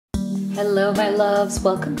Hello, my loves.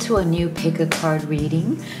 Welcome to a new pick a card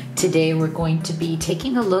reading. Today we're going to be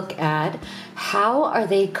taking a look at how are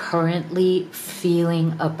they currently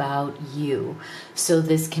feeling about you. So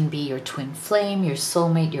this can be your twin flame, your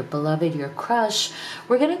soulmate, your beloved, your crush.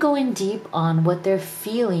 We're going to go in deep on what they're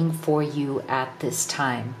feeling for you at this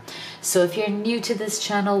time. So if you're new to this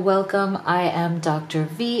channel, welcome. I am Dr.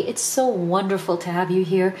 V. It's so wonderful to have you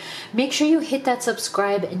here. Make sure you hit that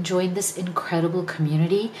subscribe and join this incredible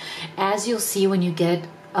community. As you'll see when you get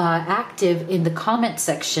active in the comment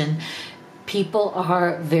section, people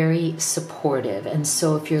are very supportive. And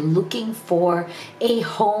so if you're looking for a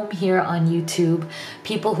home here on YouTube,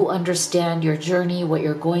 people who understand your journey, what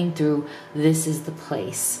you're going through, this is the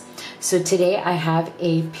place. So today I have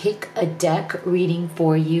a pick a deck reading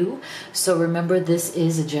for you. So remember, this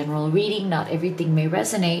is a general reading. Not everything may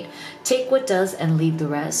resonate. Take what does and leave the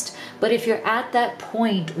rest. But if you're at that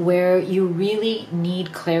point where you really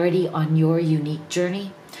need clarity on your unique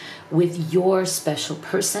journey with your special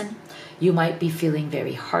person, you might be feeling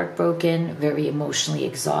very heartbroken, very emotionally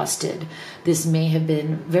exhausted. This may have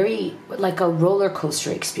been very like a roller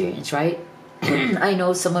coaster experience, right? I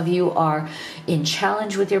know some of you are in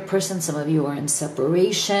challenge with your person. Some of you are in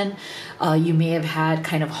separation. You may have had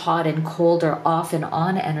kind of hot and cold or off and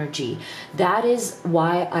on energy. That is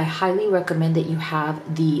why I highly recommend that you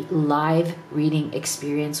have the live reading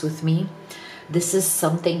experience with me. This is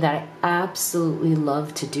something that I absolutely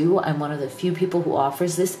love to do. I'm one of the few people who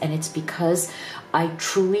offers this, and it's because I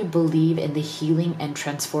truly believe in the healing and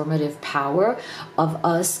transformative power of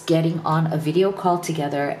us getting on a video call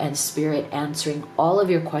together and spirit answering all of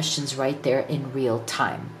your questions right there in real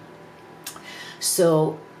time.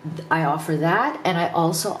 So I offer that, and I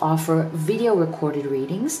also offer video recorded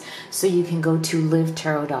readings. So you can go to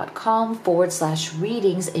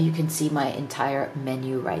livetarot.com/readings and you can see my entire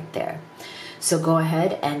menu right there. So go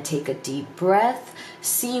ahead and take a deep breath.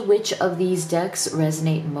 See which of these decks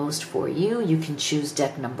resonate most for you. You can choose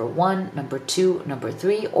deck number 1, number 2, number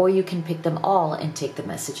 3, or you can pick them all and take the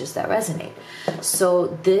messages that resonate.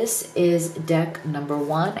 So this is deck number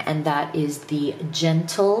 1, and that is the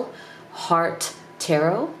Gentle Heart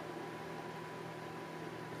Tarot.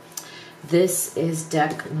 This is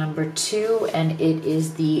deck number 2, and it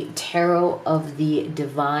is the Tarot of the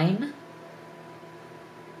Divine.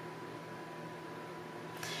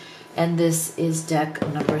 And this is deck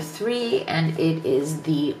number 3, and it is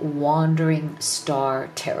the Wandering Star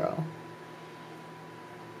Tarot.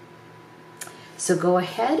 So go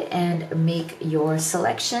ahead and make your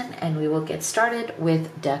selection, and we will get started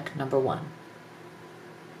with deck number 1.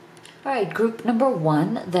 All right, group number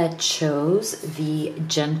 1 that chose the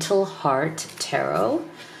Gentle Heart Tarot.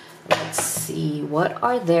 Let's see, what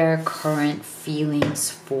are their current feelings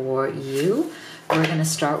for you? We're going to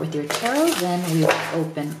start with your tarot, then we will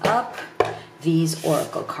open up these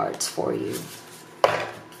oracle cards for you.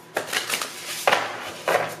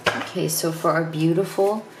 Okay, so for our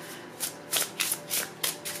beautiful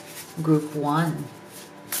group 1,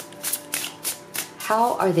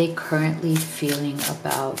 how are they currently feeling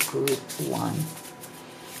about group 1?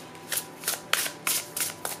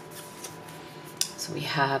 So we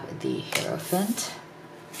have the Hierophant.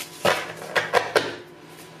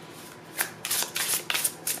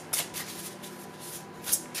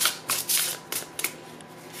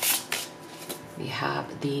 We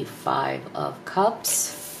have the 5 of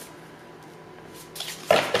Cups.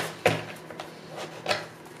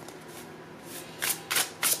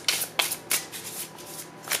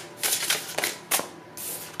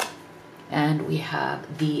 And we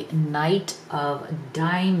have the Knight of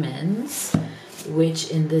Diamonds, which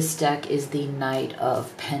in this deck is the Knight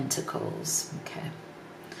of Pentacles. Okay.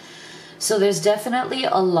 So there's definitely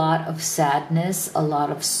a lot of sadness, a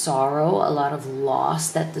lot of sorrow, a lot of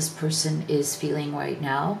loss that this person is feeling right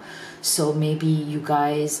now. So maybe you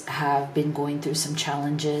guys have been going through some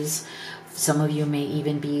challenges. Some of you may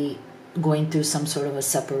even be going through some sort of a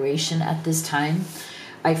separation at this time.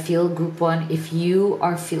 I feel group 1, if you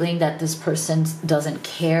are feeling that this person doesn't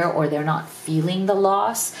care or they're not feeling the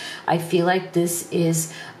loss, I feel like this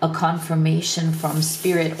is a confirmation from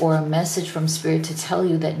spirit or a message from spirit to tell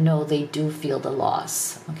you that no, they do feel the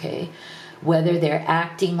loss, okay? Whether they're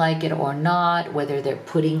acting like it or not, whether they're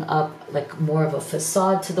putting up like more of a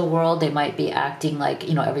facade to the world, they might be acting like,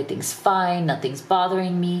 you know, everything's fine, nothing's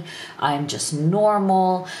bothering me, I'm just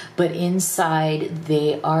normal. But inside,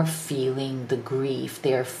 they are feeling the grief,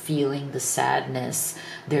 they're feeling the sadness,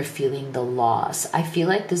 they're feeling the loss. I feel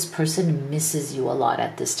like this person misses you a lot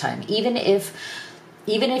at this time. Even if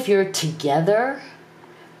you're together,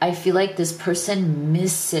 I feel like this person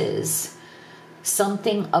misses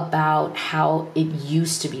something about how it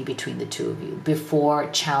used to be between the two of you before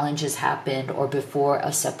challenges happened or before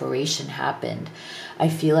a separation happened. I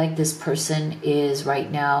feel like this person is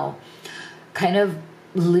right now kind of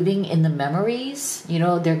living in the memories. You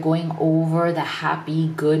know, they're going over the happy,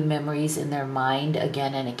 good memories in their mind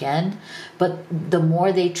again and again. But the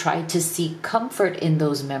more they try to seek comfort in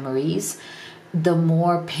those memories, the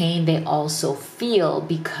more pain they also feel,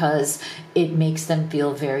 because it makes them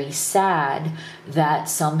feel very sad that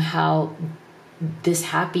somehow this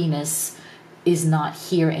happiness is not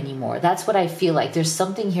here anymore. That's what I feel like. There's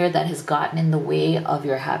something here that has gotten in the way of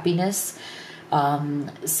your happiness.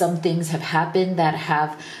 Some things have happened that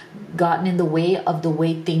have gotten in the way of the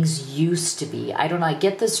way things used to be. I don't know. I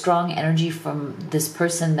get the strong energy from this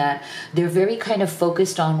person that they're very kind of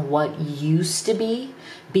focused on what used to be,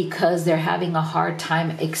 because they're having a hard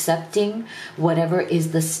time accepting whatever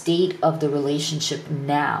is the state of the relationship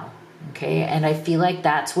now. Okay. And I feel like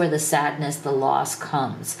that's where the sadness, the loss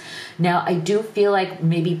comes. Now, I do feel like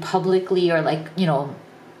maybe publicly, or like, you know,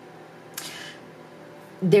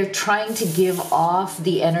 they're trying to give off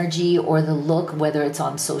the energy or the look, whether it's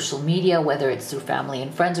on social media, whether it's through family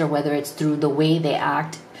and friends, or whether it's through the way they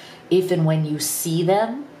act if and when you see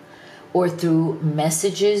them, or through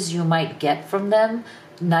messages you might get from them.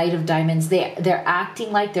 Knight of Diamonds, they're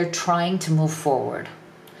acting like they're trying to move forward,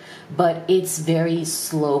 but it's very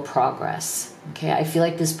slow progress. Okay, I feel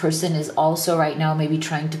like this person is also right now maybe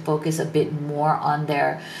trying to focus a bit more on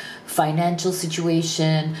their financial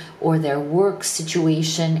situation or their work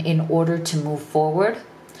situation in order to move forward.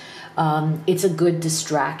 It's a good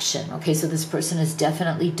distraction. Okay, so this person is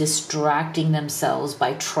definitely distracting themselves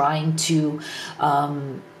by trying to,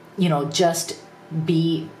 just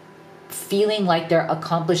be feeling like they're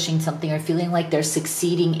accomplishing something or feeling like they're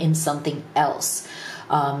succeeding in something else.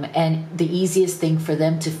 And the easiest thing for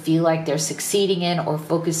them to feel like they're succeeding in or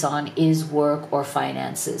focus on is work or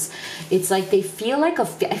finances. It's like they feel like I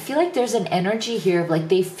feel like there's an energy here of like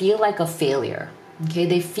they feel like a failure. Okay,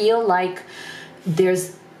 they feel like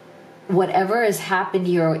there's whatever has happened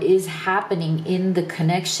here or is happening in the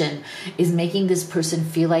connection is making this person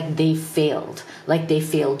feel like they failed. Like they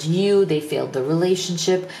failed you, they failed the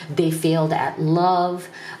relationship, they failed at love.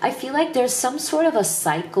 I feel like there's some sort of a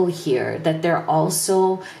cycle here that they're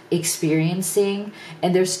also experiencing,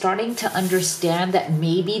 and they're starting to understand that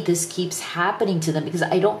maybe this keeps happening to them, because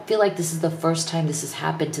I don't feel like this is the first time this has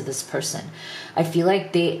happened to this person. I feel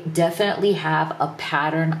like they definitely have a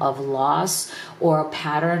pattern of loss or a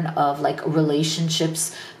pattern of like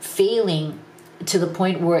relationships failing to the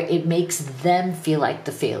point where it makes them feel like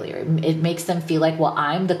the failure. It makes them feel like, well,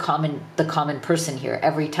 I'm the common person here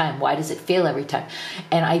every time. Why does it fail every time?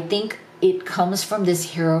 And I think it comes from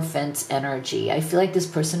this Hierophant's energy. I feel like this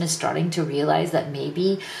person is starting to realize that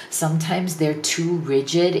maybe sometimes they're too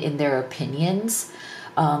rigid in their opinions.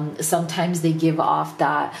 Sometimes they give off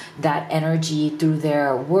that energy through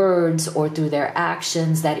their words or through their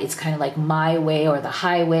actions, that it's kind of like my way or the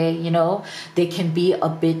highway, you know. They can be a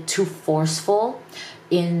bit too forceful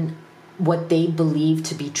in what they believe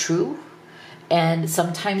to be true. And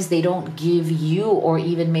sometimes they don't give you or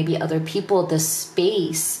even maybe other people the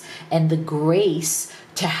space and the grace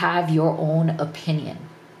to have your own opinion,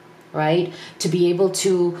 right? To be able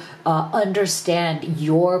to understand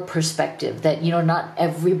your perspective, that, you know, not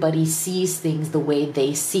everybody sees things the way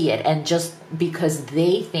they see it. And just because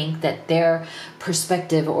they think that their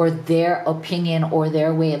perspective or their opinion or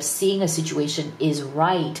their way of seeing a situation is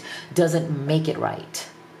right doesn't make it right.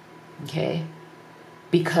 Okay?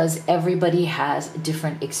 Because everybody has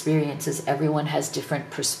different experiences. Everyone has different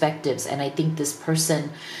perspectives. And I think this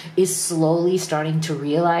person is slowly starting to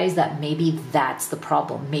realize that maybe that's the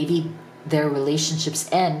problem. Maybe their relationships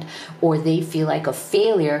end, or they feel like a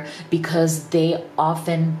failure because they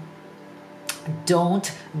often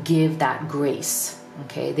don't give that grace.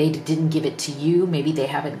 Okay, they didn't give it to you. Maybe they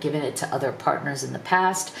haven't given it to other partners in the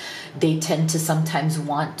past. They tend to sometimes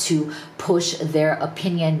want to push their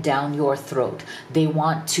opinion down your throat. They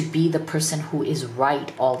want to be the person who is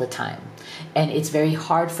right all the time. And it's very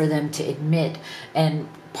hard for them to admit. And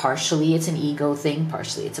partially it's an ego thing,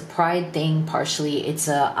 partially it's a pride thing, partially it's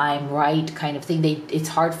a I'm right kind of thing. It's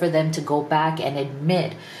hard for them to go back and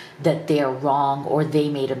admit that they're wrong or they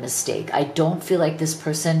made a mistake. I don't feel like this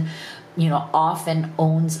person, you know, often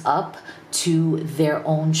owns up to their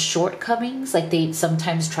own shortcomings. Like they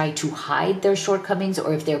sometimes try to hide their shortcomings,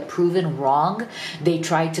 or if they're proven wrong, they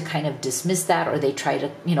try to kind of dismiss that, or they try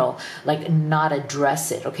to, you know, like not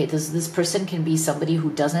address it. Okay, this person can be somebody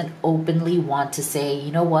who doesn't openly want to say,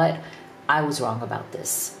 you know what, I was wrong about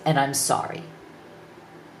this and I'm sorry.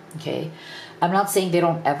 Okay. I'm not saying they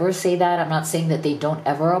don't ever say that. I'm not saying that they don't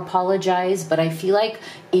ever apologize, but I feel like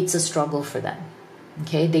it's a struggle for them.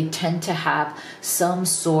 Okay, they tend to have some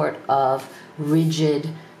sort of rigid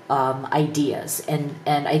ideas, and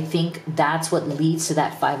I think that's what leads to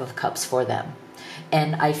that Five of Cups for them.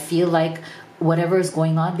 And I feel like whatever is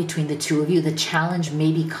going on between the two of you, the challenge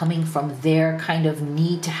may be coming from their kind of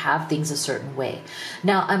need to have things a certain way.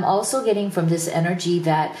 Now, I'm also getting from this energy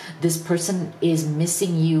that this person is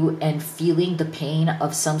missing you and feeling the pain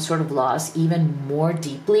of some sort of loss even more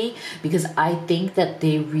deeply, because I think that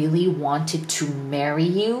they really wanted to marry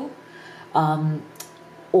you,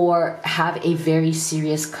 or have a very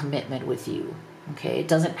serious commitment with you. Okay, it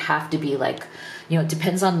doesn't have to be like, it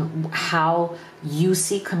depends on how you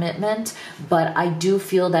see commitment, but I do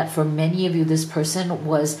feel that for many of you, this person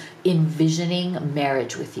was envisioning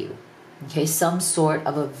marriage with you. Okay, some sort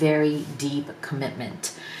of a very deep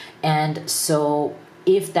commitment. And so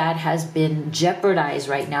if that has been jeopardized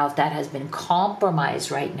right now, if that has been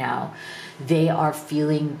compromised right now, they are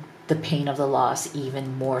feeling the pain of the loss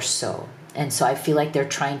even more so. And so I feel like they're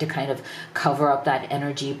trying to kind of cover up that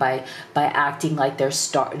energy by acting like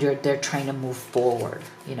they're trying to move forward,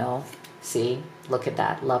 See, look at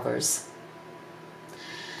that, Lovers.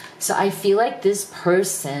 So I feel like this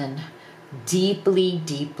person deeply,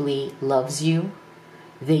 deeply loves you.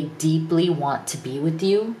 They deeply want to be with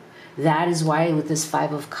you. That is why with this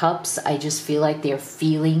Five of Cups, I just feel like they're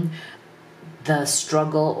feeling the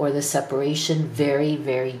struggle or the separation very,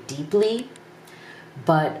 very deeply.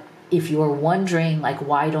 But if you are wondering, like,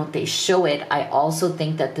 why don't they show it? I also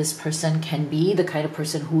think that this person can be the kind of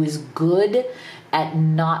person who is good at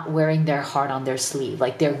not wearing their heart on their sleeve.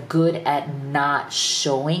 Like, they're good at not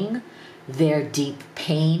showing their deep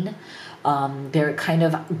pain. They're kind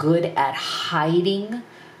of good at hiding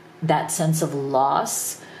that sense of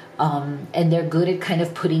loss. And they're good at kind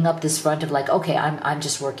of putting up this front of like, okay, I'm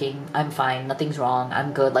just working. I'm fine. Nothing's wrong.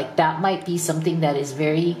 I'm good. Like, that might be something that is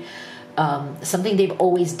very... something they've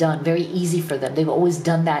always done, very easy for them. They've always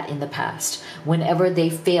done that in the past whenever they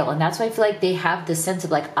fail. And that's why I feel like they have this sense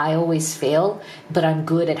of like, I always fail, but I'm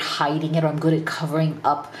good at hiding it, or I'm good at covering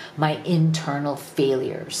up my internal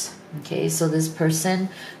failures. Okay, so this person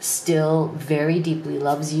still very deeply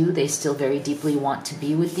loves you. They still very deeply want to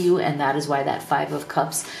be with you. And that is why that Five of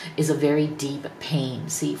Cups is a very deep pain.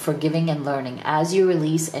 See, forgiving and learning. As you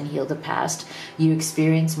release and heal the past, you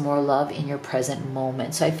experience more love in your present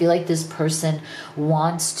moment. So I feel like this person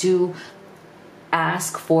wants to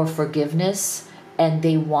ask for forgiveness, and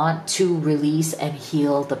they want to release and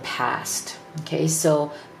heal the past. Okay,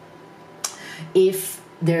 so if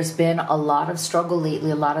there's been a lot of struggle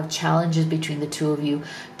lately, a lot of challenges between the two of you,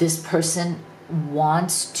 this person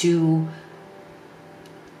wants to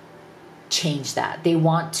change that. They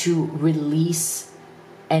want to release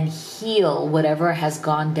and heal whatever has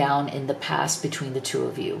gone down in the past between the two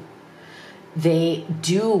of you. They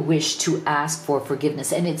do wish to ask for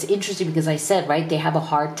forgiveness. And it's interesting because I said, right, they have a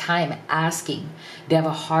hard time asking. They have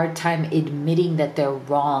a hard time admitting that they're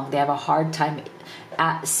wrong. They have a hard time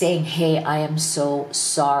saying, hey, I am so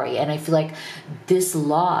sorry. And I feel like this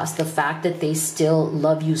loss, the fact that they still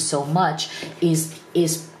love you so much, is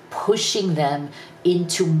pushing them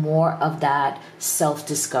into more of that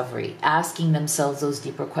self-discovery, asking themselves those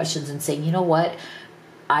deeper questions and saying, you know what,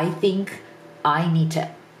 I think I need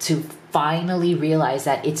to finally realize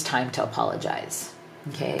that it's time to apologize.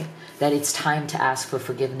 Okay, that it's time to ask for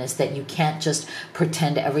forgiveness, that you can't just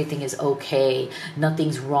pretend everything is okay,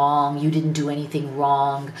 nothing's wrong, you didn't do anything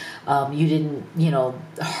wrong, you didn't,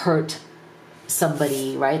 hurt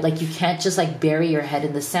somebody, right? Like, you can't just like bury your head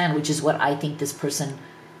in the sand, which is what I think this person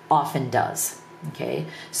often does. Okay,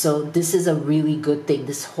 so this is a really good thing.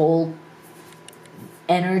 This whole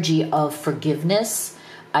energy of forgiveness,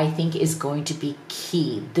 I think, is going to be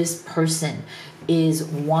key. This person is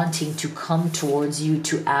wanting to come towards you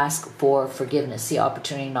to ask for forgiveness. The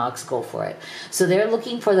opportunity knocks, go for it. So they're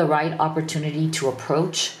looking for the right opportunity to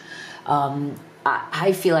approach.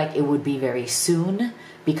 I feel like it would be very soon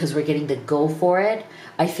because we're getting the go for it.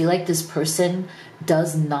 I feel like this person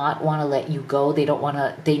does not want to let you go. They don't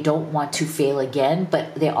want to fail again,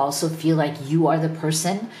 but they also feel like you are the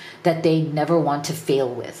person that they never want to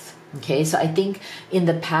fail with. Okay, so I think in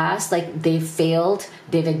the past, like, they've failed,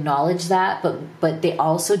 they've acknowledged that, but they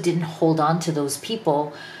also didn't hold on to those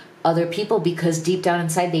other people, because deep down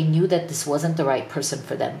inside they knew that this wasn't the right person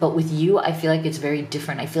for them. But with you, I feel like it's very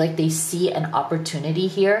different. I feel like they see an opportunity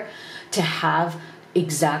here to have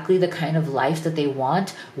exactly the kind of life that they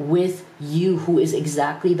want with you, who is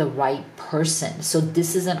exactly the right person. So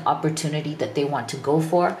this is an opportunity that they want to go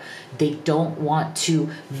for. They don't want to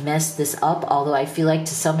mess this up, although I feel like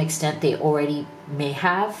to some extent they already may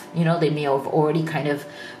have, they may have already kind of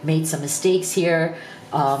made some mistakes here.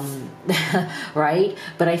 Right?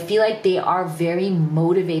 But I feel like they are very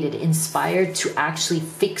motivated, inspired to actually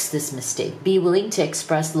fix this mistake. Be willing to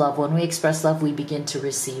express love. When we express love, we begin to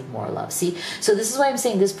receive more love. See? So this is why I'm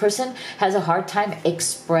saying this person has a hard time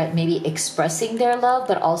maybe expressing their love,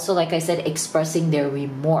 but also, like I said, expressing their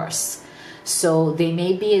remorse. So they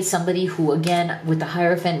may be somebody who, again, with the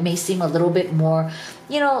Hierophant, may seem a little bit more,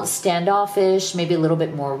 standoffish, maybe a little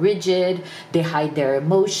bit more rigid. They hide their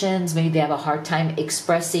emotions. Maybe they have a hard time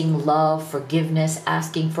expressing love, forgiveness,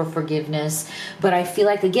 asking for forgiveness. But I feel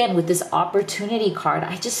like, again, with this opportunity card,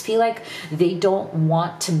 I just feel like they don't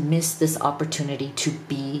want to miss this opportunity to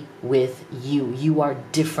be with you. You are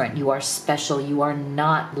different. You are special. You are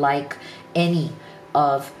not like any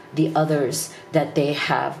of the others that they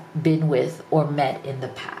have been with or met in the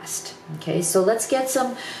past. Okay, so let's get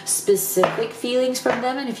some specific feelings from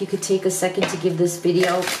them. And if you could take a second to give this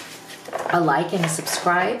video a like and a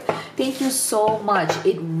subscribe, thank you so much.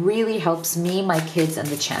 It really helps me, my kids, and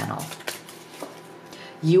the channel.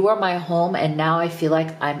 You are my home, and now I feel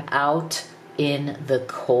like I'm out in the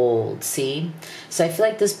cold. See? So I feel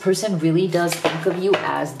like this person really does think of you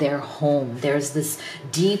as their home. There's this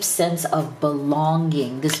deep sense of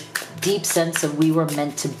belonging, this deep sense of we were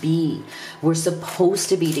meant to be. We're supposed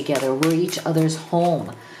to be together. We're each other's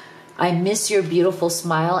home. I miss your beautiful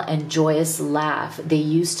smile and joyous laugh. They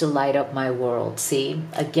used to light up my world. See?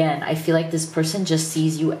 Again, I feel like this person just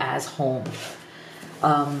sees you as home.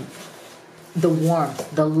 The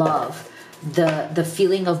warmth, the love, the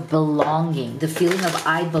feeling of belonging, the feeling of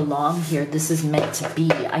I belong here, this is meant to be.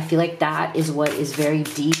 I feel like that is what is very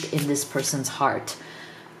deep in this person's heart.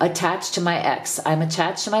 Attached to my ex. I'm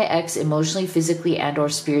attached to my ex emotionally, physically, and or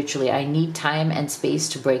spiritually. I need time and space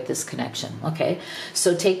to break this connection. Okay,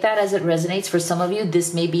 so take that as it resonates. For some of you,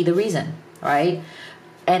 this may be the reason, right?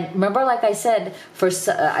 And remember, like I said,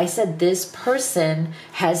 I said this person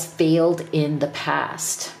has failed in the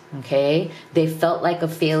past. Okay, they felt like a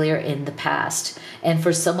failure in the past. And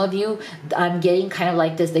for some of you, I'm getting kind of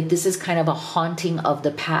like this is kind of a haunting of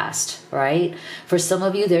the past, right? For some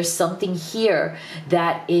of you, there's something here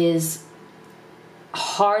that is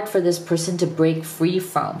hard for this person to break free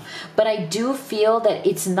from. But I do feel that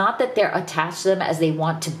it's not that they're attached to them as they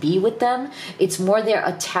want to be with them. It's more they're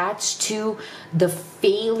attached to the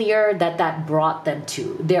failure that brought them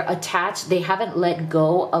to. They're attached. They haven't let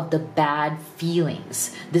go of the bad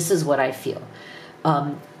feelings. This is what I feel.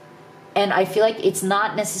 And I feel like it's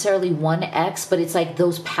not necessarily one ex, but it's like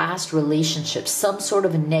those past relationships, some sort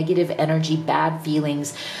of negative energy, bad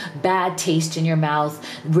feelings, bad taste in your mouth,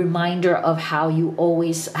 reminder of how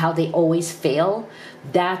they always fail.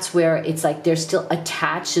 That's where it's like they're still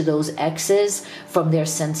attached to those exes from their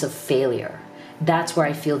sense of failure. That's where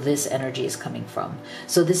I feel this energy is coming from.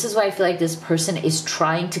 So this is why I feel like this person is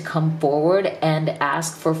trying to come forward and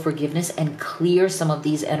ask for forgiveness and clear some of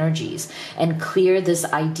these energies and clear this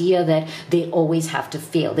idea that they always have to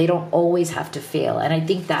fail. They don't always have to fail. And I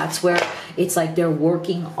think that's where it's like they're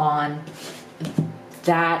working on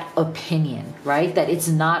that opinion, right? That it's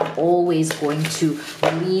not always going to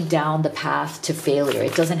lead down the path to failure.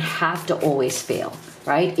 It doesn't have to always fail.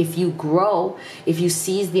 Right? If you grow, if you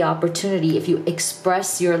seize the opportunity, if you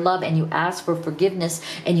express your love and you ask for forgiveness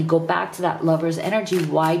and you go back to that lover's energy,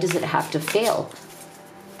 why does it have to fail?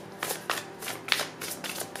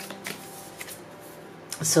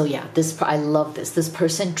 So yeah, I love this. This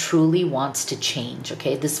person truly wants to change,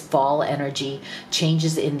 okay? This fall energy,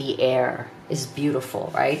 changes in the air is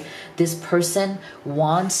beautiful, right? This person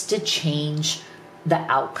wants to change the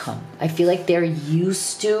outcome. I feel like they're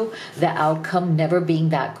used to the outcome never being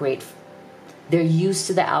that great. They're used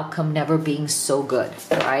to the outcome never being so good,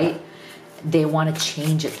 right? They want to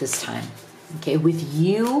change it this time. Okay, with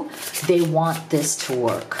you, they want this to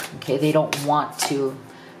work. Okay, they don't want to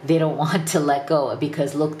let go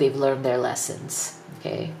because look, they've learned their lessons.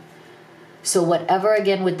 Okay. So whatever,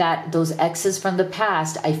 again, with those exes from the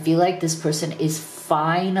past, I feel like this person is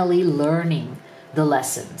finally learning the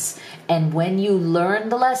lessons. And when you learn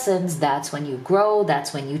the lessons, that's when you grow,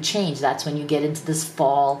 that's when you change, that's when you get into this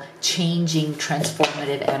fall changing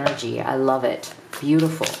transformative energy. I love it.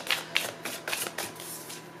 Beautiful.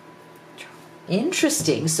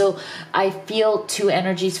 Interesting. So I feel two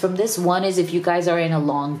energies from this. One is if you guys are in a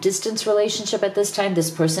long distance relationship at this time, this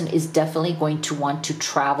person is definitely going to want to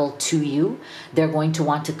travel to you. They're going to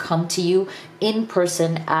want to come to you in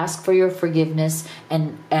person, ask for your forgiveness,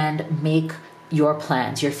 and make your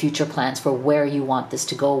plans, your future plans for where you want this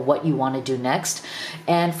to go, what you want to do next.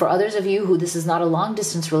 And for others of you who this is not a long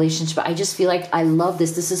distance relationship, I just feel like I love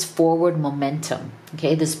this. This is forward momentum.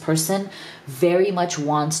 Okay, this person very much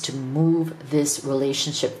wants to move this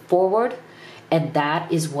relationship forward, and that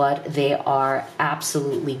is what they are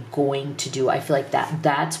absolutely going to do. I feel like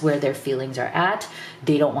that's where their feelings are at.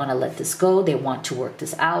 They don't want to let this go. They want to work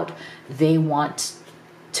this out. They want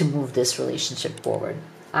to move this relationship forward.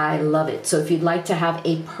 I love it. So if you'd like to have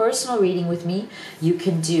a personal reading with me, you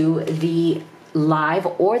can do the live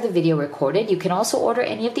or the video recorded. You can also order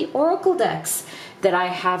any of the oracle decks that I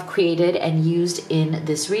have created and used in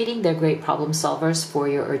this reading. They're great problem solvers for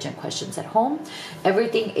your urgent questions at home.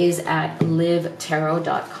 Everything is at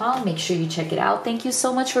livetarot.com. Make sure you check it out. Thank you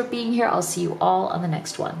so much for being here. I'll see you all on the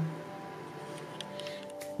next one.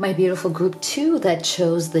 My beautiful group 2 that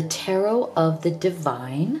chose the Tarot of the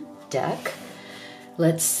Divine deck.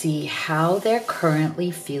 Let's see how they're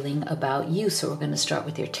currently feeling about you. So we're going to start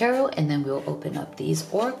with your tarot, and then we'll open up these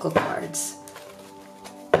oracle cards.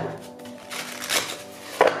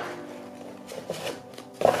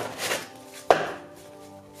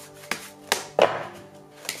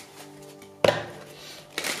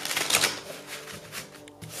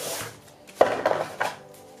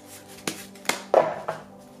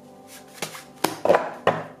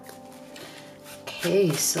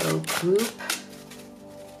 Okay, so group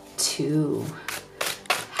 2.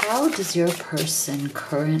 How does your person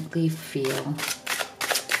currently feel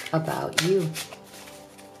about you?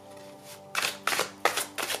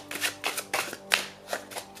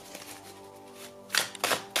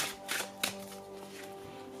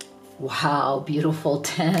 Wow, beautiful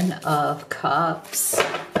 10 of Cups.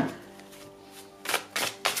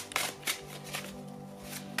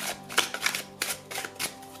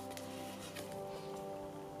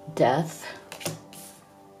 Death.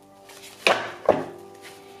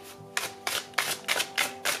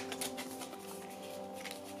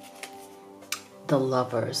 The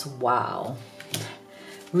Lovers. Wow.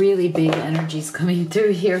 Really big energies coming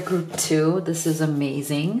through here, group 2. This is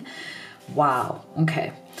amazing. Wow.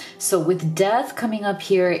 Okay. So with Death coming up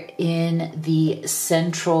here in the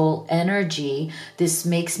central energy, this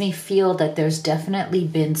makes me feel that there's definitely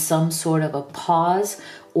been some sort of a pause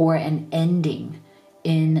or an ending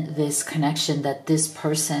in this connection, that this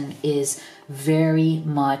person is very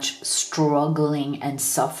much struggling and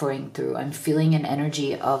suffering through. I'm feeling an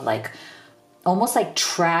energy of like almost like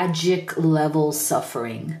tragic level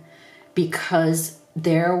suffering, because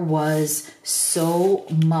there was so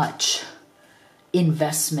much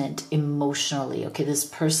investment emotionally. Okay, this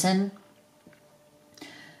person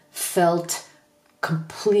felt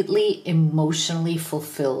completely emotionally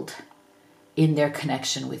fulfilled in their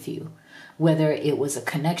connection with you. Whether it was a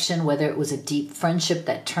connection, whether it was a deep friendship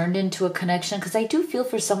that turned into a connection, because I do feel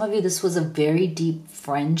for some of you this was a very deep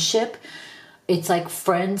friendship. It's like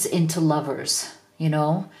friends into lovers, you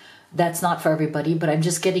know? That's not for everybody, but I'm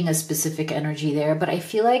just getting a specific energy there. But I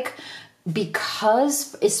feel like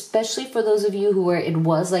because, especially for those of you who were, it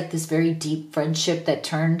was like this very deep friendship that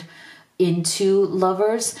turned into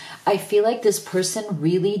lovers, I feel like this person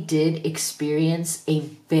really did experience a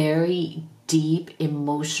very deep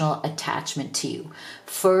emotional attachment to you.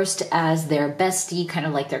 First as their bestie, kind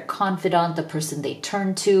of like their confidant, the person they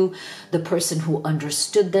turned to, the person who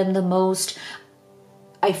understood them the most.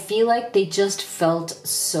 I feel like they just felt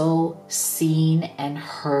so seen and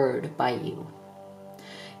heard by you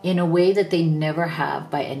in a way that they never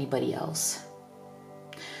have by anybody else.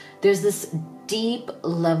 There's this deep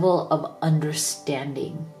level of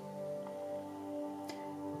understanding.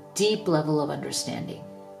 Deep level of understanding.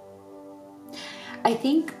 I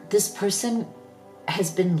think this person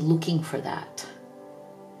has been looking for that.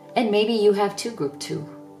 And maybe you have too, group 2.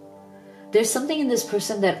 There's something in this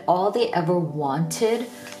person that all they ever wanted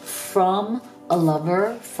from a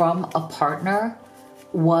lover, from a partner,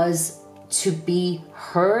 was to be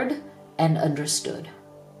heard and understood.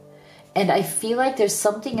 And I feel like there's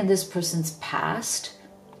something in this person's past,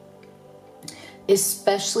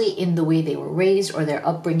 especially in the way they were raised or their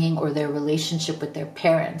upbringing or their relationship with their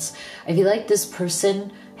parents. I feel like this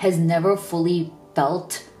person has never fully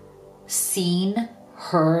felt seen,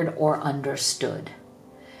 heard, or understood.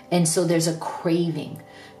 And so there's a craving.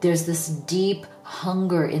 There's this deep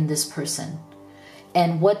hunger in this person.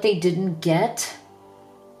 And what they didn't get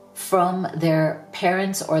from their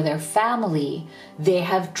parents or their family, they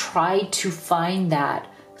have tried to find that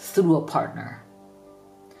through a partner.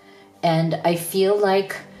 And I feel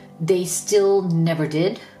like they still never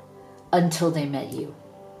did until they met you.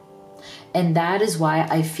 And that is why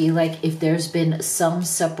I feel like if there's been some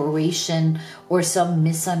separation or some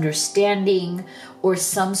misunderstanding or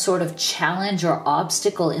some sort of challenge or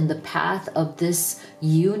obstacle in the path of this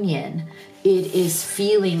union, it is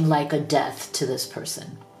feeling like a death to this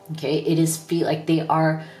person. Okay, it is feel like they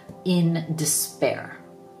are in despair.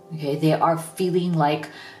 Okay, they are feeling like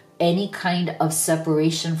any kind of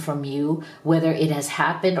separation from you, whether it has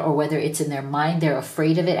happened or whether it's in their mind, they're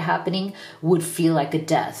afraid of it happening, would feel like a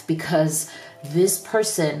death, because this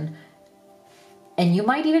person, and you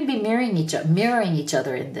might even be mirroring each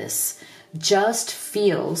other in this, just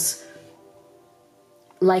feels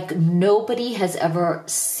like nobody has ever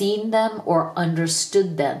seen them or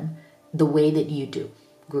understood them the way that you do,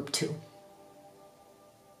 group 2.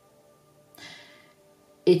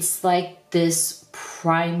 It's like this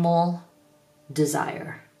primal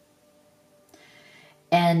desire.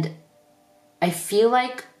 And I feel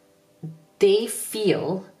like they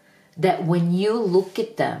feel that when you look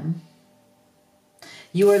at them,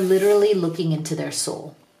 you are literally looking into their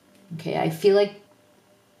soul. Okay, I feel like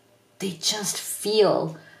they just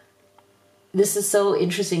feel, this is so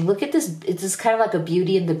interesting. Look at this, it's kind of like a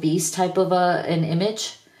Beauty and the Beast type of an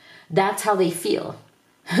image. That's how they feel.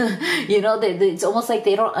 You know, it's almost like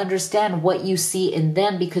they don't understand what you see in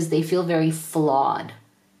them because they feel very flawed.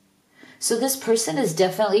 So this person is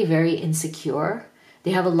definitely very insecure.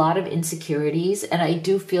 They have a lot of insecurities, and I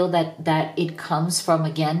do feel that it comes from,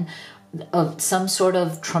 again, of some sort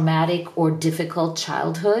of traumatic or difficult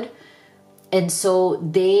childhood. And so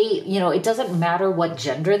they, you know, it doesn't matter what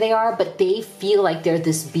gender they are, but they feel like they're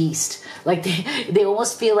this beast. Like they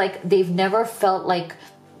almost feel like they've never felt like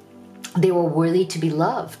they were worthy to be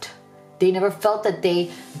loved. They never felt that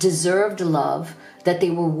they deserved love, that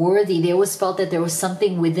they were worthy. They always felt that there was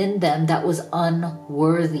something within them that was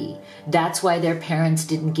unworthy. That's why their parents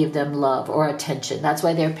didn't give them love or attention. That's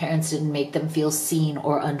why their parents didn't make them feel seen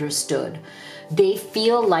or understood. They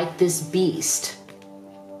feel like this beast.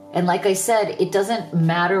 And like I said, it doesn't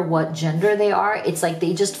matter what gender they are. It's like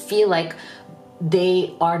they just feel like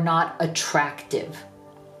they are not attractive.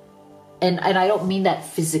 And I don't mean that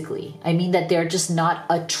physically. I mean that they're just not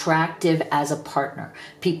attractive as a partner.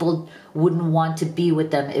 People wouldn't want to be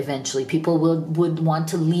with them eventually. People would want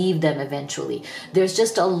to leave them eventually. There's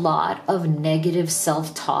just a lot of negative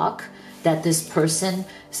self-talk that this person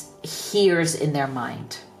hears in their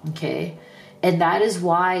mind. Okay? And that is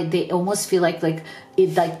why they almost feel like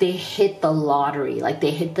they hit the lottery, like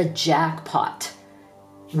they hit the jackpot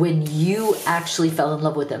when you actually fell in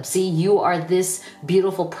love with them. See, you are this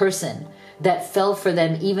beautiful person that fell for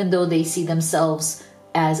them even though they see themselves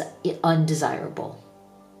as undesirable.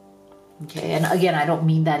 Okay, and again, I don't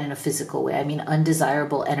mean that in a physical way. I mean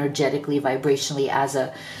undesirable energetically, vibrationally, as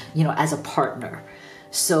a, you know, as a partner.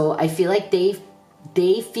 So I feel like they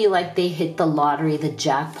feel like they hit the lottery, the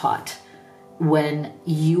jackpot, when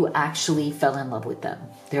you actually fell in love with them.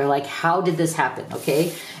 They're like, how did this happen?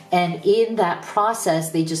 Okay. And in that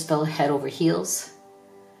process, they just fell head over heels.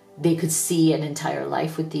 They could see an entire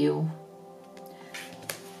life with you.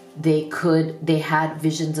 They had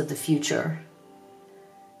visions of the future.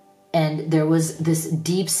 And there was this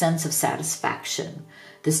deep sense of satisfaction,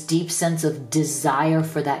 this deep sense of desire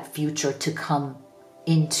for that future to come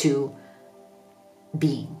into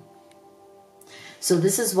being. So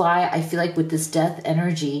this is why I feel like with this death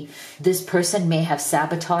energy, this person may have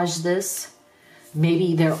sabotaged this.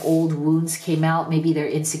 Maybe their old wounds came out. Maybe their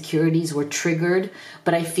insecurities were triggered.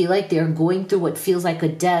 But I feel like they're going through what feels like a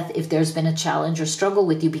death if there's been a challenge or struggle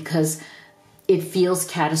with you, because it feels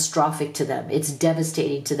catastrophic to them. It's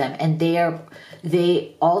devastating to them. And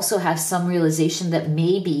they also have some realization that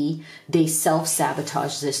maybe they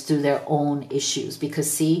self-sabotage this through their own issues.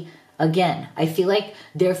 Because see, again, I feel like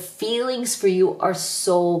their feelings for you are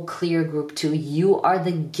so clear, group 2. You are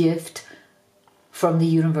the gift from the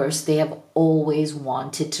universe they have always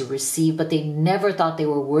wanted to receive, but they never thought they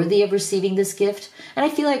were worthy of receiving this gift. And I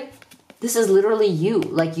feel like this is literally you,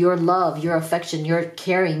 like your love, your affection, your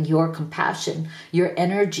caring, your compassion, your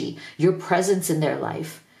energy, your presence in their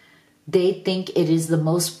life. They think it is the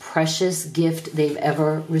most precious gift they've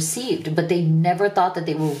ever received, but they never thought that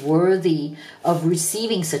they were worthy of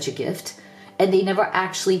receiving such a gift. And they never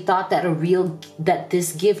actually thought that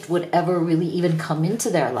this gift would ever really even come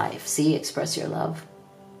into their life. See, express your love.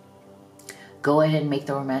 Go ahead and make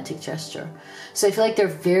the romantic gesture. So I feel like they're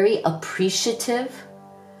very appreciative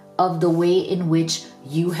of the way in which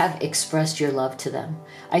you have expressed your love to them.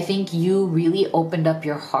 I think you really opened up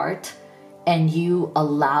your heart and you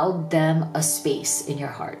allowed them a space in your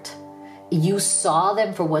heart. You saw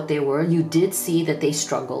them for what they were. You did see that they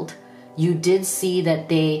struggled. You did see that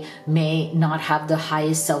they may not have the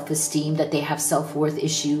highest self-esteem, that they have self-worth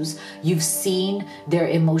issues. You've seen their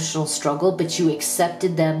emotional struggle, but you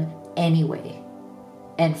accepted them anyway.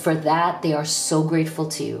 And for that, they are so grateful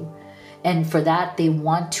to you. And for that, they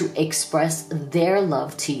want to express their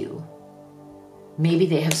love to you. Maybe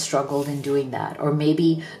they have struggled in doing that, or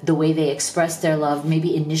maybe the way they express their love,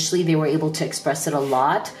 maybe initially they were able to express it a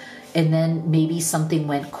lot, and then maybe something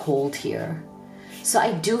went cold here. So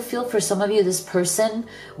I do feel for some of you, this person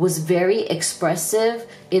was very expressive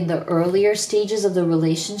in the earlier stages of the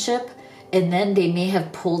relationship, and then they may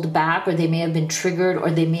have pulled back, or they may have been triggered,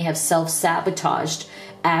 or they may have self-sabotaged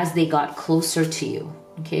as they got closer to you.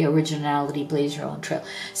 Okay, originality, blaze your own trail.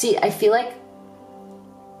 See, I feel like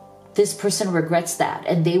this person regrets that,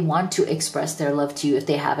 and they want to express their love to you if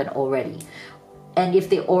they haven't already. And if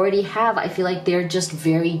they already have, I feel like they're just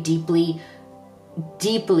very deeply,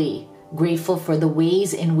 deeply grateful for the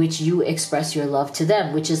ways in which you express your love to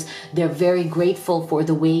them, which is they're very grateful for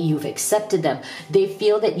the way you've accepted them. They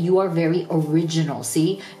feel that you are very original.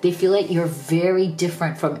 See, they feel like you're very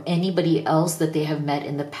different from anybody else that they have met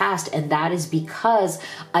in the past. And that is because,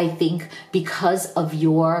 I think, because of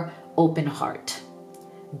your open heart,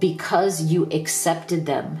 because you accepted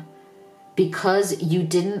them, because you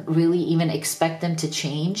didn't really even expect them to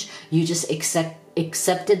change. You just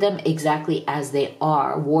accepted them exactly as they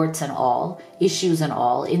are, warts and all, issues and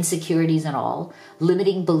all, insecurities and all,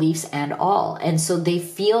 limiting beliefs and all. And so they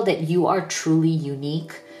feel that you are truly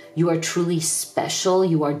unique, you are truly special,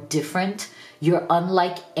 you are different, you're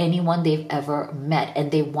unlike anyone they've ever met, and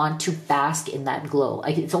they want to bask in that glow.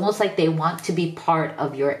 It's almost like they want to be part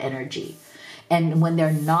of your energy. And when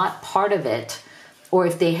they're not part of it, or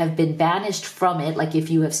if they have been banished from it, like if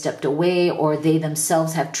you have stepped away, or they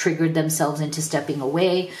themselves have triggered themselves into stepping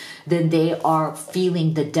away, then they are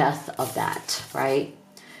feeling the death of that, right?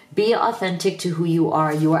 Be authentic to who you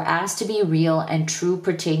are. You are asked to be real and true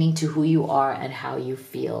pertaining to who you are and how you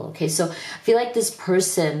feel. Okay, so I feel like this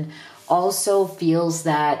person also feels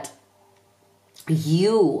that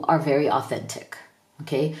you are very authentic.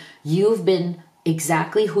 Okay, you've been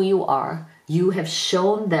exactly who you are. You have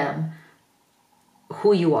shown them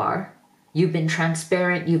who you are. You've been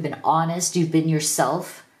transparent, you've been honest, you've been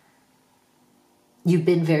yourself. You've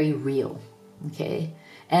been very real, okay?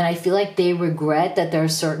 And I feel like they regret that there are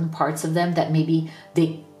certain parts of them that maybe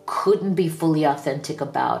they couldn't be fully authentic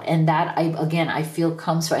about. And that, I feel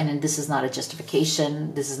comes from, and this is not a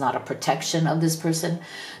justification, this is not a protection of this person.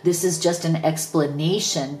 This is just an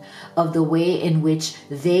explanation of the way in which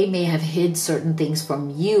they may have hid certain things from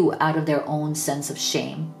you out of their own sense of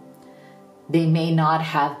shame. They may not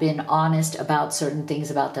have been honest about certain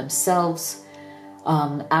things about themselves,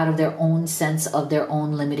 out of their own sense of their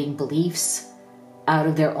own limiting beliefs, out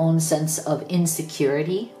of their own sense of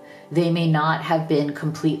insecurity. They may not have been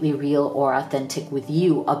completely real or authentic with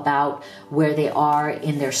you about where they are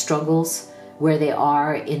in their struggles, where they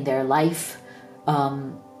are in their life,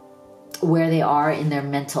 where they are in their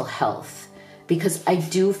mental health. Because I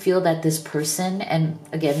do feel that this person, and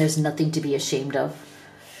again, there's nothing to be ashamed of.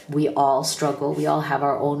 We all struggle. We all have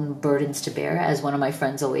our own burdens to bear. As one of my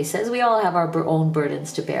friends always says, we all have our own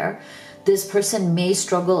burdens to bear. This person may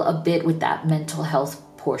struggle a bit with that mental health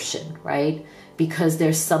portion, right? Because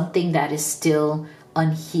there's something that is still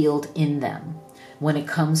unhealed in them when it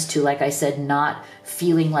comes to, like I said, not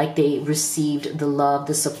feeling like they received the love,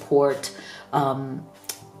 the support from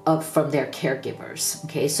their caregivers.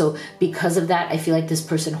 Okay, so because of that, I feel like this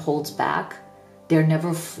person holds back.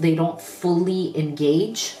 They don't fully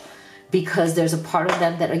engage, because there's a part of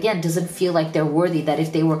them that, again, doesn't feel like they're worthy, that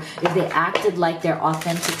if they acted like their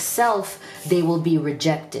authentic self, they will be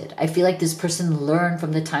rejected. I feel like this person learned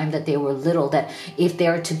from the time that they were little that if they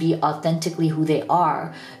are to be authentically who they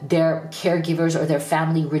are, their caregivers or their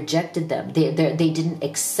family rejected them. They didn't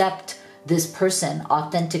accept this person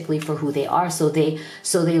authentically for who they are. So they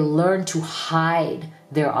learn to hide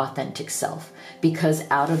their authentic self, because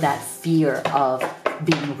out of that fear of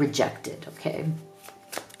being rejected, okay?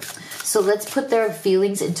 So let's put their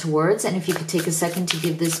feelings into words. And if you could take a second to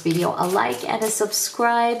give this video a like and a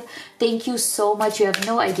subscribe. Thank you so much. You have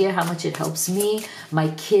no idea how much it helps me, my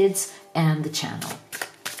kids, and the channel.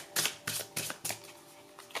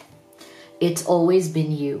 It's always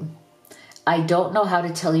been you. I don't know how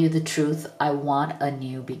to tell you the truth. I want a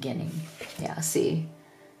new beginning. Yeah, see?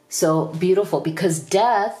 So beautiful, because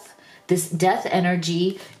death, This death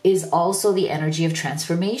energy is also the energy of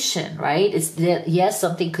transformation, right? It's that, yes,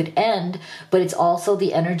 something could end, but it's also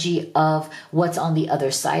the energy of what's on the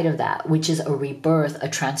other side of that, which is a rebirth, a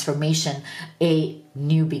transformation, a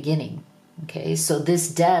new beginning. Okay, so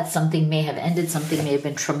this death, something may have ended, something may have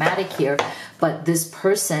been traumatic here, but this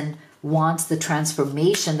person wants the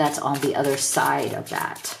transformation that's on the other side of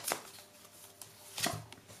that.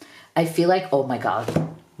 I feel like, oh my God,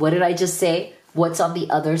 what did I just say? What's on the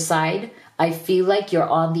other side? I feel like you're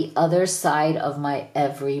on the other side of my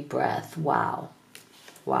every breath. Wow.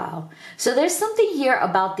 Wow. So there's something here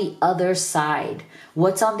about the other side.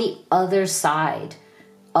 What's on the other side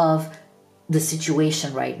of the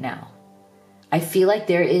situation right now? I feel like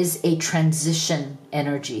there is a transition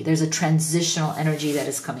energy. There's a transitional energy that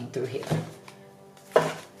is coming through here.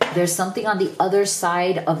 There's something on the other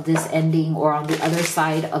side of this ending, or on the other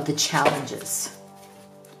side of the challenges.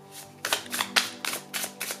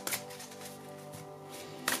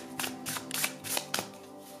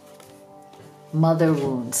 Mother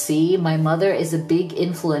wound. See, my mother is a big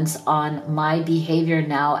influence on my behavior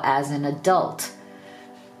now as an adult.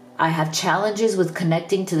 I have challenges with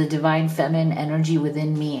connecting to the divine feminine energy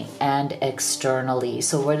within me and externally.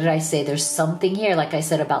 So what did I say? There's something here, like I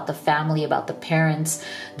said, about the family, about the parents.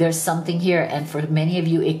 There's something here. And for many of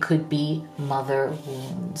you, it could be mother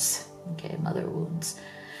wounds. Okay, mother wounds.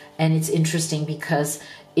 And it's interesting because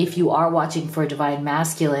if you are watching for a divine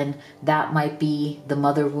masculine, that might be the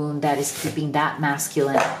mother wound that is keeping that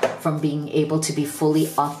masculine from being able to be fully,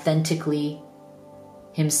 authentically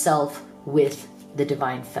himself with the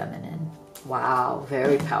divine feminine. Wow,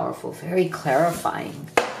 very powerful, very clarifying.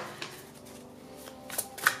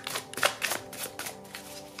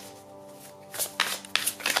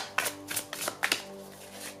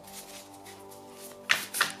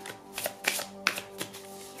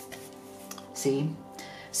 See?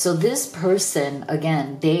 So this person,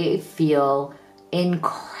 again, they feel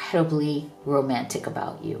incredibly romantic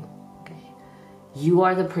about you. You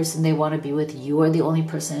are the person they want to be with. You are the only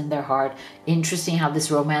person in their heart. Interesting how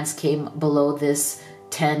this romance came below this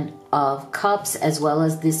 10 of Cups, as well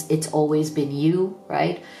as this, it's always been you,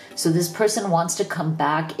 right? So this person wants to come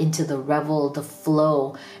back into the revel, the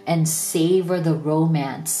flow, and savor the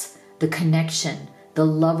romance, the connection, the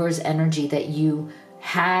lover's energy that you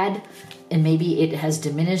had, and maybe it has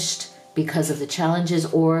diminished because of the challenges,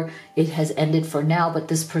 or it has ended for now, but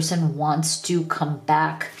this person wants to come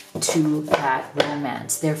back to that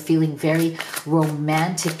romance. They're feeling very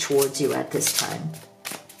romantic towards you at this time.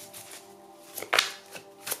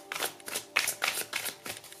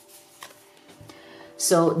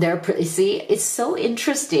 So see, it's so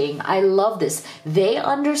interesting. I love this. They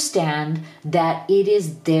understand that it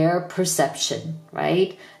is their perception,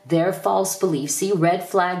 right? Their false beliefs. See, red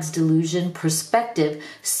flags, delusion, perspective.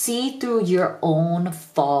 See through your own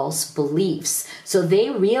false beliefs. So they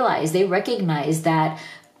realize, they recognize that,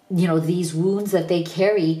 you know, these wounds that they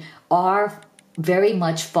carry are very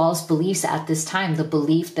much false beliefs at this time. The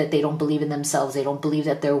belief that they don't believe in themselves. They don't believe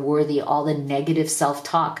that they're worthy. All the negative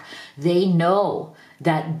self-talk. They know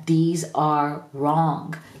that these are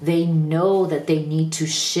wrong. They know that they need to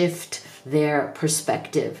shift their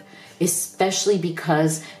perspective, especially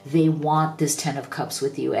because they want this 10 of Cups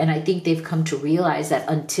with you. And I think they've come to realize that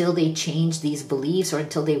until they change these beliefs, or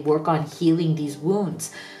until they work on healing these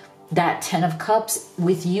wounds, that 10 of Cups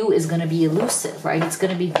with you is going to be elusive, right? It's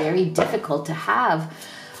going to be very difficult to have.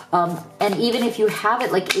 And even if you have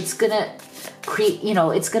it, like, it's going to create, you know,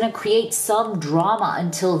 it's going to create some drama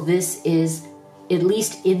until this is at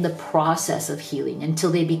least in the process of healing,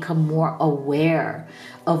 until they become more aware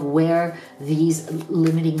of where these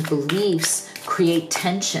limiting beliefs create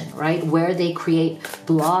tension, right? Where they create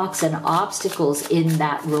blocks and obstacles in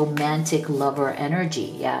that romantic lover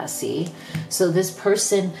energy. Yeah, see? So this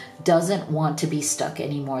person doesn't want to be stuck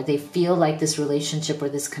anymore. They feel like this relationship or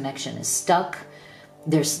this connection is stuck.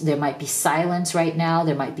 There might be silence right now.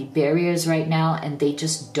 There might be barriers right now, and they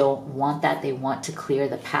just don't want that. They want to clear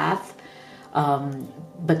the path.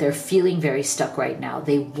 But they're feeling very stuck right now.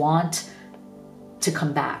 They want to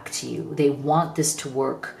come back to you. They want this to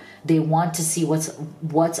work. They want to see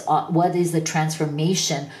what is the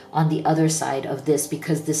transformation on the other side of this,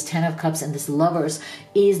 because this 10 of Cups and this Lovers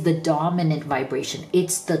is the dominant vibration.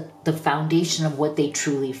 It's the foundation of what they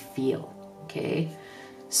truly feel. Okay,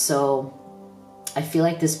 so I feel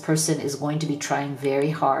like this person is going to be trying very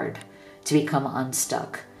hard to become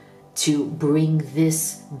unstuck, to bring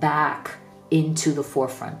this back into the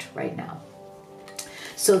forefront right now.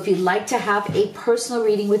 So if you'd like to have a personal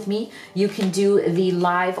reading with me, you can do the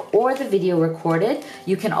live or the video recorded.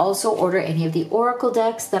 You can also order any of the oracle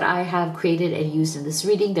decks that I have created and used in this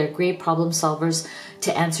reading. They're great problem solvers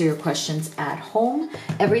to answer your questions at home.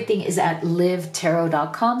 Everything is at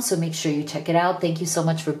livetarot.com, so make sure you check it out. Thank you so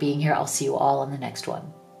much for being here. I'll see you all on the next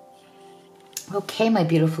one. Okay, my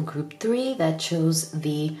beautiful group 3 that chose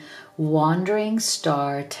the Wandering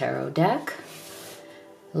Star Tarot deck.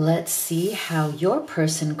 Let's see how your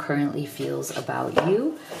person currently feels about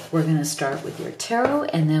you. We're going to start with your tarot,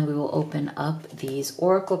 and then we will open up these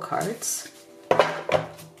oracle cards.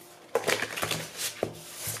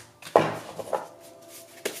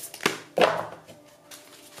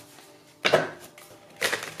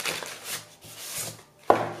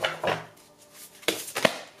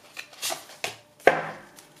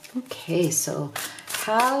 Okay, so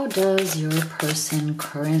how does your person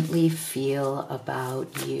currently feel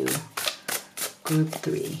about you? Group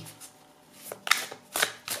 3.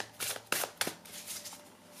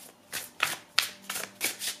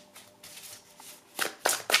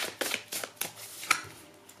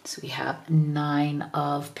 So we have 9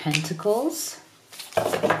 of Pentacles.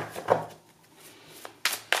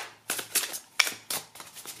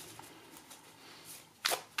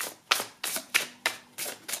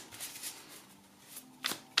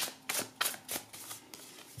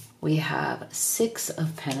 We have 6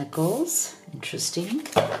 of Pentacles. Interesting.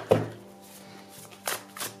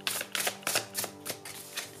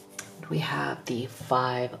 We have the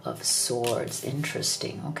 5 of Swords.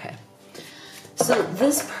 Interesting. Okay. So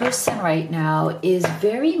this person right now is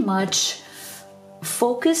very much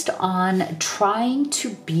focused on trying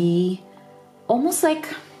to be almost like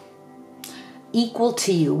equal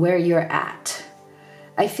to you where you're at.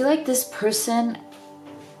 I feel like this person,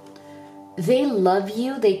 they love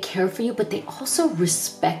you, they care for you, but they also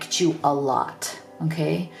respect you a lot,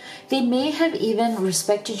 okay? They may have even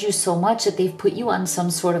respected you so much that they've put you on some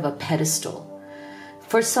sort of a pedestal.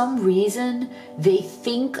 For some reason, they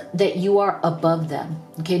think that you are above them,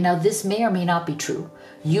 okay? Now, this may or may not be true.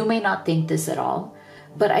 You may not think this at all,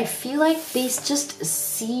 but I feel like they just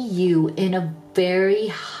see you in a very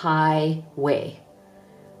high way.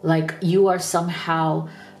 Like you are somehow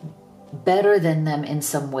better than them in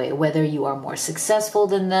some way, whether you are more successful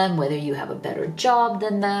than them, whether you have a better job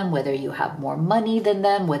than them, whether you have more money than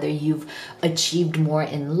them, whether you've achieved more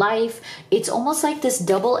in life. It's almost like this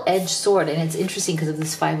double-edged sword. And it's interesting because of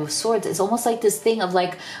this 5 of Swords. It's almost like this thing of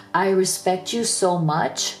like, I respect you so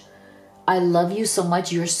much. I love you so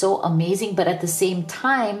much. You're so amazing. But at the same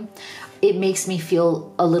time, it makes me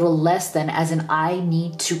feel a little less than, as in I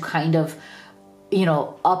need to kind of, you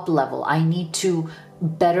know, up level. I need to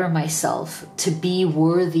better myself to be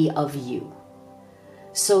worthy of you.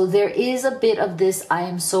 So there is a bit of this, I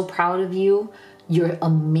am so proud of you. You're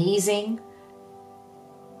amazing.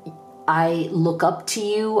 I look up to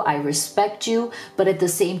you. I respect you. But at the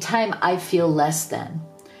same time, I feel less than.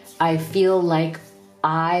 I feel like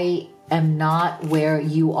I am not where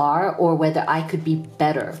you are, or whether I could be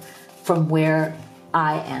better from where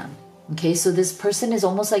I am. Okay, so this person is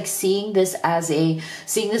almost like seeing this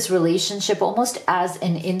relationship almost as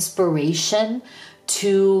an inspiration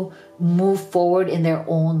to move forward in their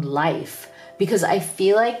own life. Because I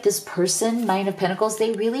feel like this person, 9 of Pentacles,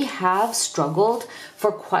 they really have struggled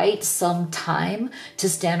for quite some time to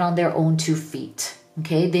stand on their own 2 feet.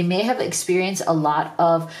 Okay, they may have experienced a lot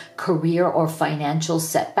of career or financial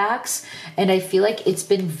setbacks. And I feel like it's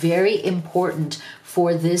been very important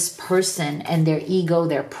for this person and their ego,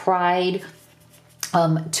 their pride,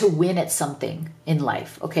 to win at something in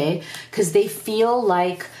life. Okay, because they feel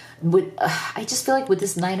like, I just feel like with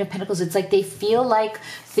this 9 of Pentacles, it's like they feel like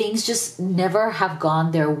things just never have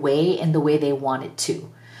gone their way in the way they want it to.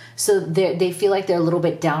 So they feel like they're a little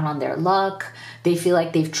bit down on their luck. They feel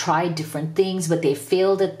like they've tried different things, but they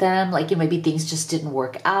failed at them. Like maybe things just didn't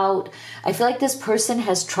work out. I feel like this person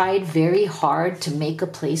has tried very hard to make a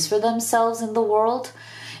place for themselves in the world.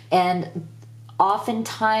 And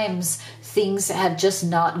oftentimes things have just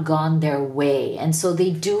not gone their way. And so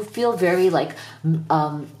they do feel very like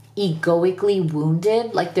egoically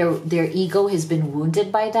wounded, like their ego has been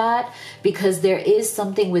wounded by that, because there is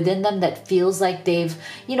something within them that feels like they've,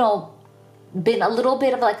 you know, been a little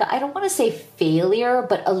bit of like, I don't want to say failure,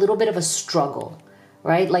 but a little bit of a struggle,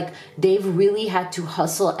 right? Like they've really had to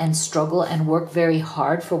hustle and struggle and work very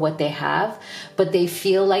hard for what they have, but they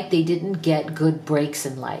feel like they didn't get good breaks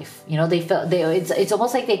in life. You know, it's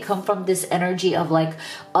almost like they come from this energy of like,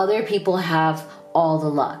 other people have all the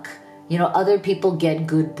luck. You know, other people get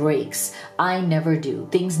good breaks. I never do.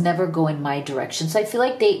 Things never go in my direction. So I feel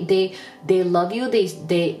like they love you.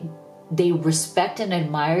 they respect and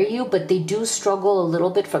admire you, but they do struggle a little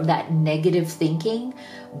bit from that negative thinking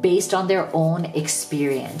based on their own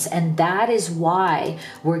experience. And that is why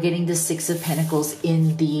we're getting the Six of Pentacles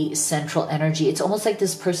in the central energy. It's almost like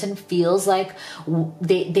this person feels like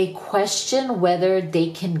they question whether they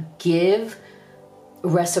can give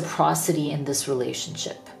reciprocity in this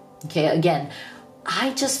relationship. Okay, again,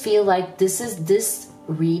 I just feel like this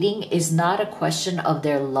reading is not a question of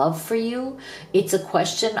their love for you. It's a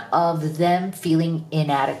question of them feeling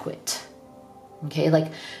inadequate. Okay,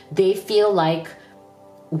 like they feel like,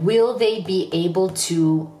 will they be able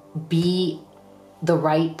to be the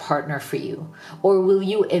right partner for you? Or will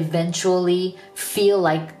you eventually feel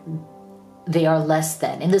like they are less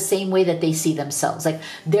than, in the same way that they see themselves? Like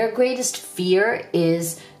their greatest fear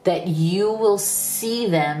is that you will see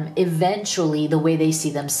them eventually the way they see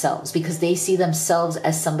themselves, because they see themselves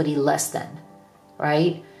as somebody less than,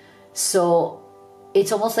 right? So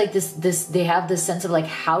it's almost like this they have this sense of like,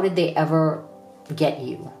 how did they ever get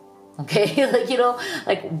you? Okay, like,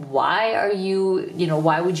 like, why are you,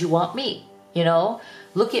 why would you want me?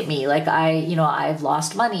 Look at me, like I've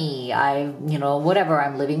lost money. Whatever,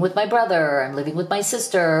 I'm living with my brother, I'm living with my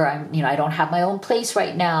sister. I don't have my own place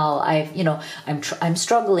right now. I'm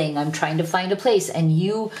struggling. I'm trying to find a place. And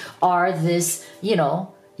you are this,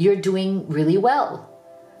 you're doing really well.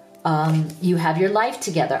 You have your life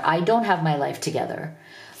together. I don't have my life together.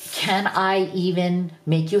 Can I even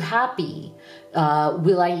make you happy?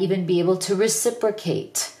 Will I even be able to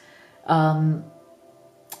reciprocate?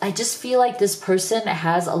 I just feel like this person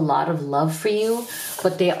has a lot of love for you,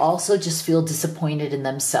 but they also just feel disappointed in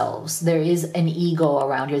themselves. There is an ego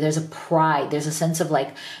around here. There's a pride. There's a sense of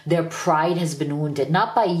like their pride has been wounded,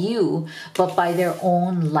 not by you, but by their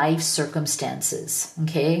own life circumstances.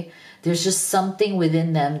 Okay? There's just something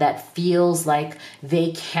within them that feels like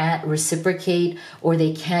they can't reciprocate, or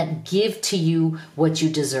they can't give to you what you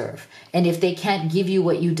deserve. And if they can't give you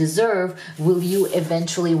what you deserve, will you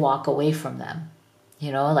eventually walk away from them?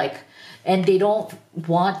 And they don't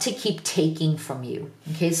want to keep taking from you.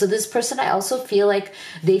 Okay, so this person, I also feel like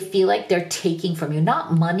they feel like they're taking from you,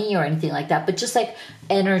 not money or anything like that, but just like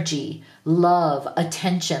energy, love,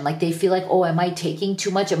 attention. Like they feel like, oh, am I taking too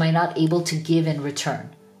much? Am I not able to give in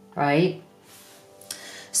return? Right?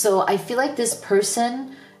 So I feel like this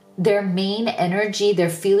person, their main energy, their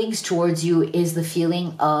feelings towards you is the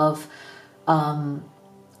feeling of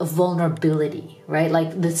vulnerability, right?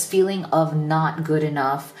 Like this feeling of not good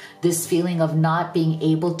enough, this feeling of not being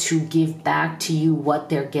able to give back to you what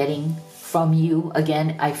they're getting from you.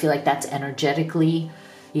 Again, I feel like that's energetically,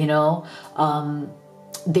 they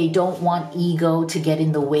don't want ego to get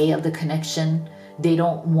in the way of the connection. They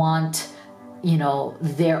don't want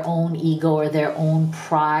their own ego or their own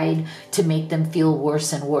pride to make them feel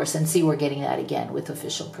worse and worse. And see, we're getting that again with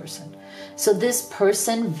official person. So this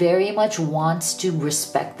person very much wants to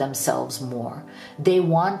respect themselves more. They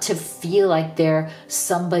want to feel like they're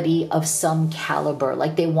somebody of some caliber.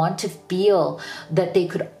 Like they want to feel that they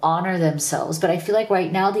could honor themselves. But I feel like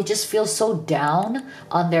right now they just feel so down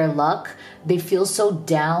on their luck. They feel so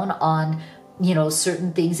down on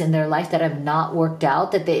certain things in their life that have not worked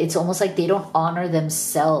out, that it's almost like they don't honor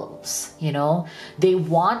themselves. They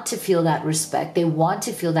want to feel that respect. They want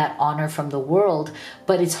to feel that honor from the world,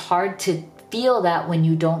 but it's hard to feel that when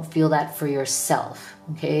you don't feel that for yourself.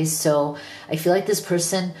 Okay, so I feel like this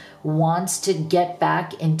person wants to get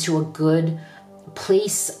back into a good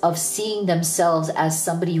place of seeing themselves as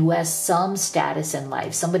somebody who has some status in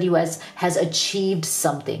life, somebody who has achieved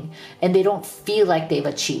something, and they don't feel like they've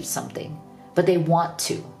achieved something, but they want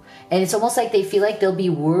to. And it's almost like they feel like they'll be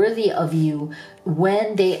worthy of you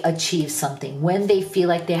when they achieve something, when they feel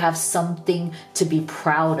like they have something to be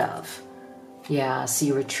proud of. Yeah,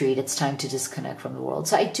 see, retreat. It's time to disconnect from the world.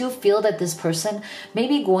 So I do feel that this person may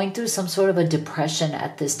be going through some sort of a depression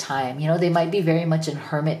at this time. They might be very much in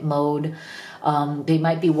hermit mode. They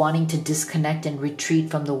might be wanting to disconnect and retreat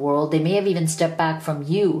from the world. They may have even stepped back from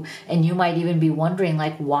you, and you might even be wondering,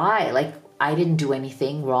 like, why? Like, I didn't do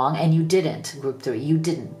anything wrong, and you didn't, group 3. You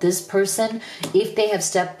didn't. This person, if they have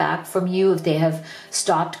stepped back from you, if they have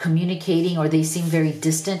stopped communicating, or they seem very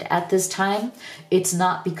distant at this time, it's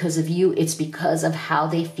not because of you. It's because of how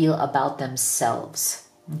they feel about themselves.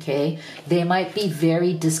 Okay, they might be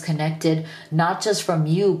very disconnected, not just from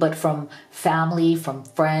you, but from family, from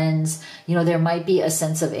friends. There might be a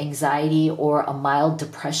sense of anxiety or a mild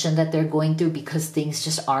depression that they're going through because things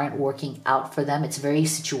just aren't working out for them. It's very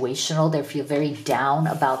situational. They feel very down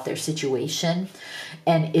about their situation,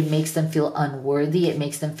 and it makes them feel unworthy. It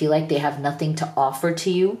makes them feel like they have nothing to offer to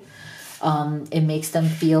you. It makes them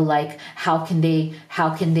feel like, how can they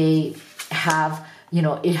have you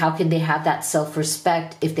know, how can they have that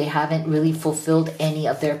self-respect if they haven't really fulfilled any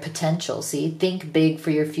of their potential? See, think big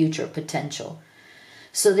for your future potential.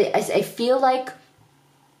 So I feel like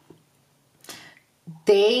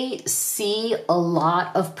they see a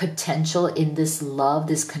lot of potential in this love,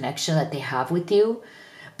 this connection that they have with you.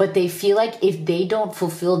 But they feel like if they don't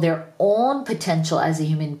fulfill their own potential as a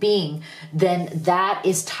human being, then that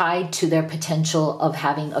is tied to their potential of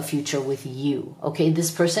having a future with you. Okay, this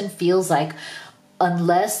person feels like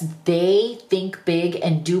unless they think big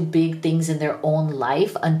and do big things in their own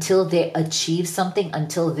life, until they achieve something,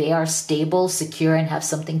 until they are stable, secure, and have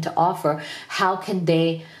something to offer, how can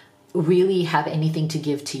they really have anything to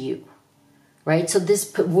give to you? Right? So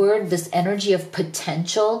this word, this energy of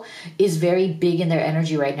potential is very big in their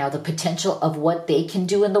energy right now. The potential of what they can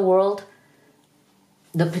do in the world,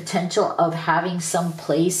 the potential of having some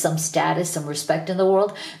place, some status, some respect in the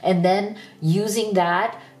world, and then using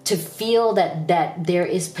that to feel that there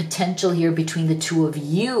is potential here between the two of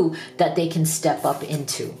you that they can step up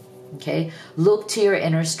into. Okay, look to your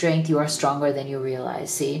inner strength. You are stronger than you realize.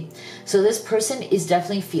 See, so this person is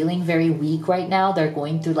definitely feeling very weak right now. They're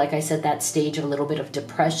going through, like I said, that stage of a little bit of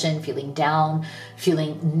depression, feeling down,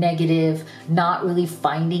 feeling negative, not really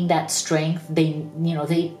finding that strength. They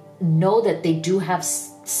know that they do have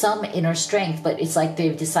some inner strength, but it's like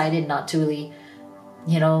they've decided not to really,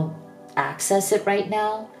 access it right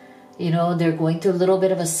now. They're going through a little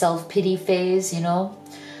bit of a self-pity phase,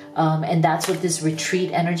 and that's what this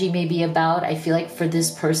retreat energy may be about. I feel like for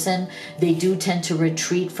this person, they do tend to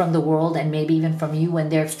retreat from the world and maybe even from you when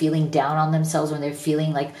they're feeling down on themselves, when they're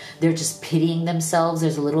feeling like they're just pitying themselves.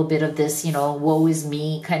 There's a little bit of this, woe is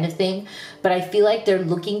me kind of thing. But I feel like they're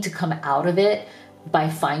looking to come out of it by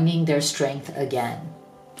finding their strength again.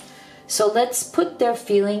 So let's put their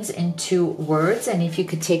feelings into words. And if you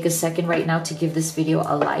could take a second right now to give this video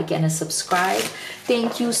a like and a subscribe.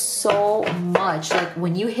 Thank you so much. Like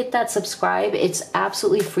when you hit that subscribe, it's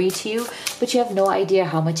absolutely free to you, but you have no idea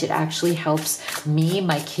how much it actually helps me,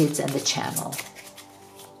 my kids, and the channel.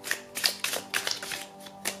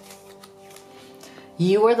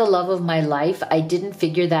 You are the love of my life. I didn't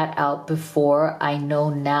figure that out before. I know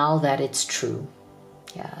now that it's true.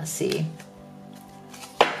 Yeah, see?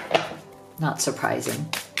 Not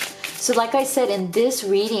surprising. So like I said, in this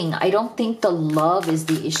reading, I don't think the love is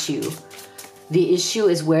the issue. The issue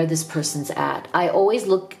is where this person's at. I always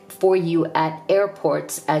look for you at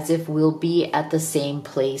airports as if we'll be at the same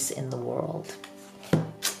place in the world.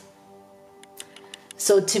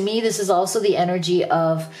 So to me, this is also the energy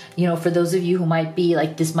of, for those of you who might be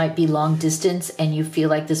like, this might be long distance and you feel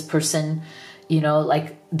like this person,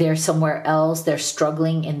 like they're somewhere else, they're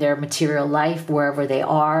struggling in their material life, wherever they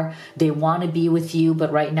are. They want to be with you,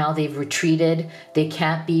 but right now they've retreated. They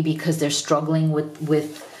can't be because they're struggling with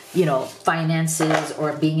finances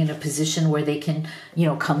or being in a position where they can,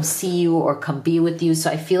 come see you or come be with you. So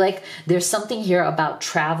I feel like there's something here about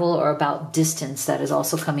travel or about distance that is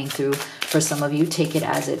also coming through for some of you. Take it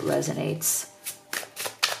as it resonates.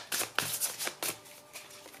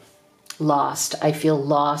 Lost. I feel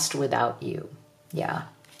lost without you. Yeah,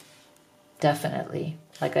 definitely.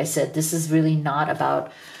 Like I said, this is really not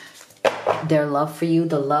about their love for you.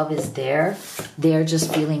 The love is there. They're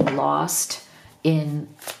just feeling lost in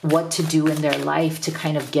what to do in their life to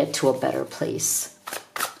kind of get to a better place.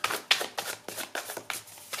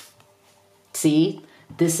 See,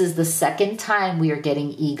 this is the second time we are getting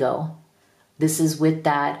ego. This is with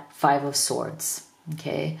that Five of Swords.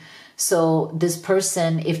 Okay. So this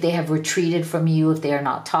person, if they have retreated from you, if they are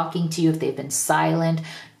not talking to you, if they've been silent,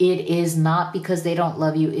 it is not because they don't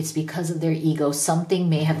love you. It's because of their ego. Something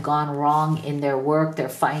may have gone wrong in their work, their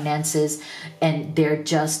finances, and they're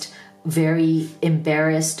just very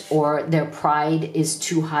embarrassed, or their pride is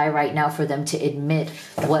too high right now for them to admit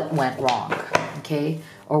what went wrong, okay?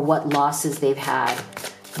 Or what losses they've had.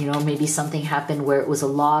 Maybe something happened where it was a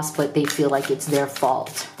loss, but they feel like it's their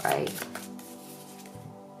fault, right?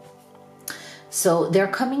 So they're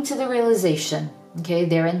coming to the realization, okay?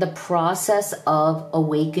 They're in the process of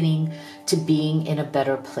awakening to being in a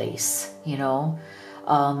better place,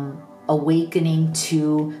 awakening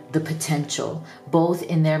to the potential, both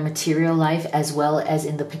in their material life as well as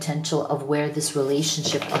in the potential of where this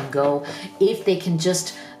relationship can go if they can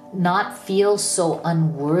just not feel so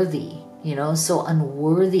unworthy, so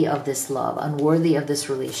unworthy of this love, unworthy of this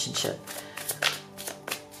relationship.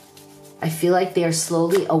 I feel like they are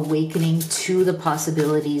slowly awakening to the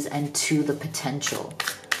possibilities and to the potential.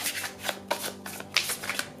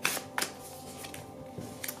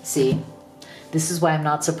 See, This is why I'm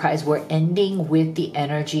not surprised. We're ending with the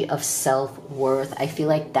energy of self-worth. I feel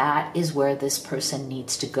like that is where this person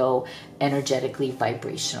needs to go energetically,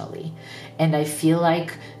 vibrationally. And I feel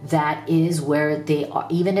like that is where they are,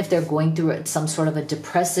 even if they're going through some sort of a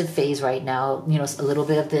depressive phase right now, you know, a little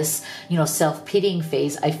bit of this, you know, self-pitying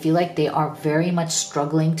phase, I feel like they are very much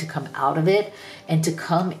struggling to come out of it and to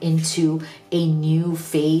come into a new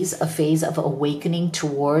phase, a phase of awakening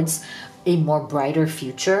towards a more brighter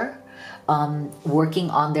future. Working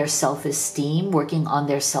on their self-esteem, working on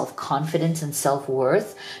their self-confidence and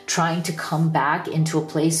self-worth, trying to come back into a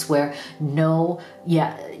place where I'm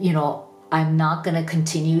not going to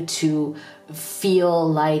continue to feel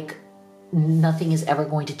like nothing is ever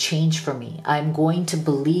going to change for me. I'm going to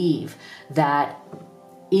believe that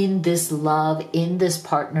in this love, in this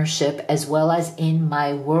partnership, as well as in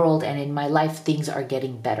my world and in my life, things are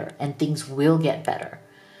getting better and things will get better.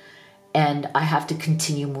 And I have to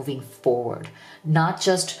continue moving forward, not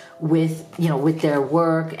just with their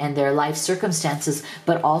work and their life circumstances,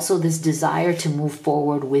 but also this desire to move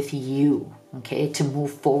forward with you, okay? To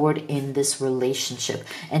move forward in this relationship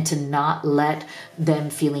and to not let them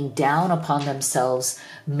feeling down upon themselves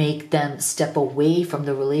make them step away from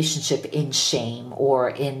the relationship in shame or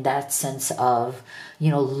in that sense of,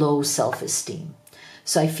 low self-esteem.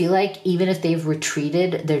 So I feel like even if they've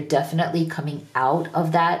retreated, they're definitely coming out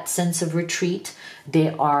of that sense of retreat. They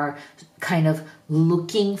are kind of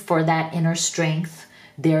looking for that inner strength.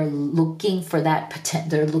 They're looking for that potential.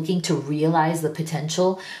 They're looking to realize the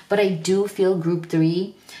potential. But I do feel group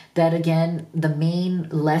 3 that, again, the main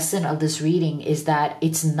lesson of this reading is that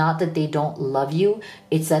it's not that they don't love you.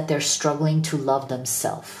 It's that they're struggling to love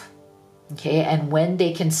themselves. Okay. And when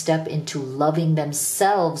they can step into loving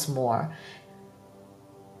themselves more,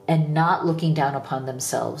 and not looking down upon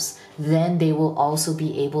themselves, then they will also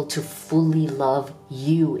be able to fully love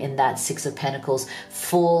you in that 6 of Pentacles,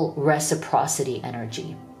 full reciprocity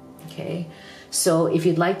energy. Okay. So if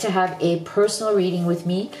you'd like to have a personal reading with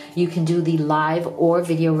me, you can do the live or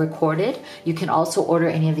video recorded. You can also order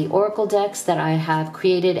any of the oracle decks that I have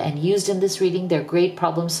created and used in this reading. They're great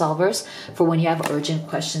problem solvers for when you have urgent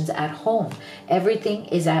questions at home. Everything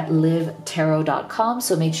is at livetarot.com,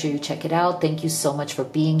 so make sure you check it out. Thank you so much for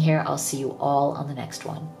being here. I'll see you all on the next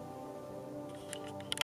one.